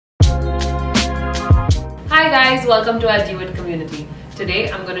guys, welcome to our Do It community.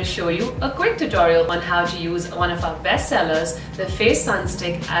 Today I'm going to show you a quick tutorial on how to use one of our best sellers, the Face Sun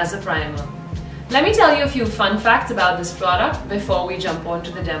Stick, as a primer. Let me tell you a few fun facts about this product before we jump on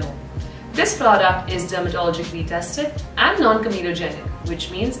to the demo. This product is dermatologically tested and non-comedogenic, which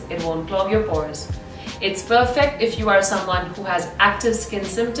means it won't clog your pores. It's perfect if you are someone who has active skin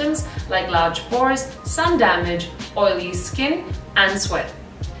symptoms like large pores, sun damage, oily skin, and sweat.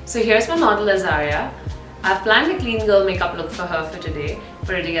 So here's my model Azaria. I've planned a clean girl makeup look for her for today,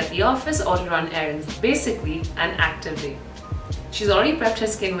 for a day at the office or to run errands, basically an active day. She's already prepped her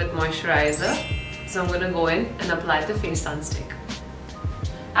skin with moisturizer, so I'm going to go in and apply the Face Sun Stick.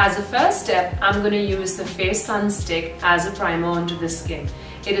 As a first step, I'm going to use the Face Sun Stick as a primer onto the skin.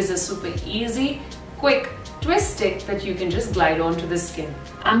 It is a super easy, quick twist stick that you can just glide onto the skin.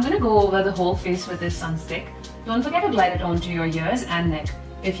 I'm going to go over the whole face with this sun stick. Don't forget to glide it onto your ears and neck.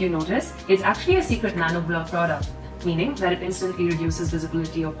 If you notice, it's actually a secret nano blur product, meaning that it instantly reduces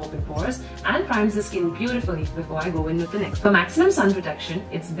visibility of open pores and primes the skin beautifully before I go in with the next. For maximum sun protection,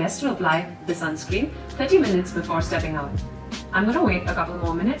 it's best to apply the sunscreen 30 minutes before stepping out. I'm going to wait a couple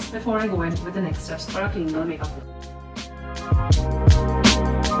more minutes before I go in with the next steps for a clean girl makeup look.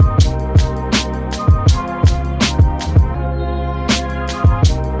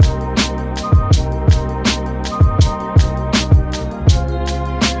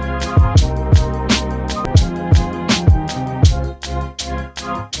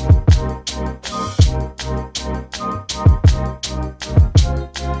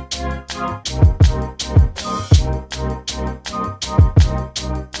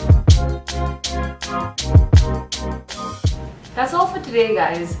 That's all for today,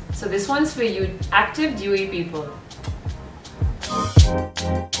 guys. So this one's for you active, dewy people.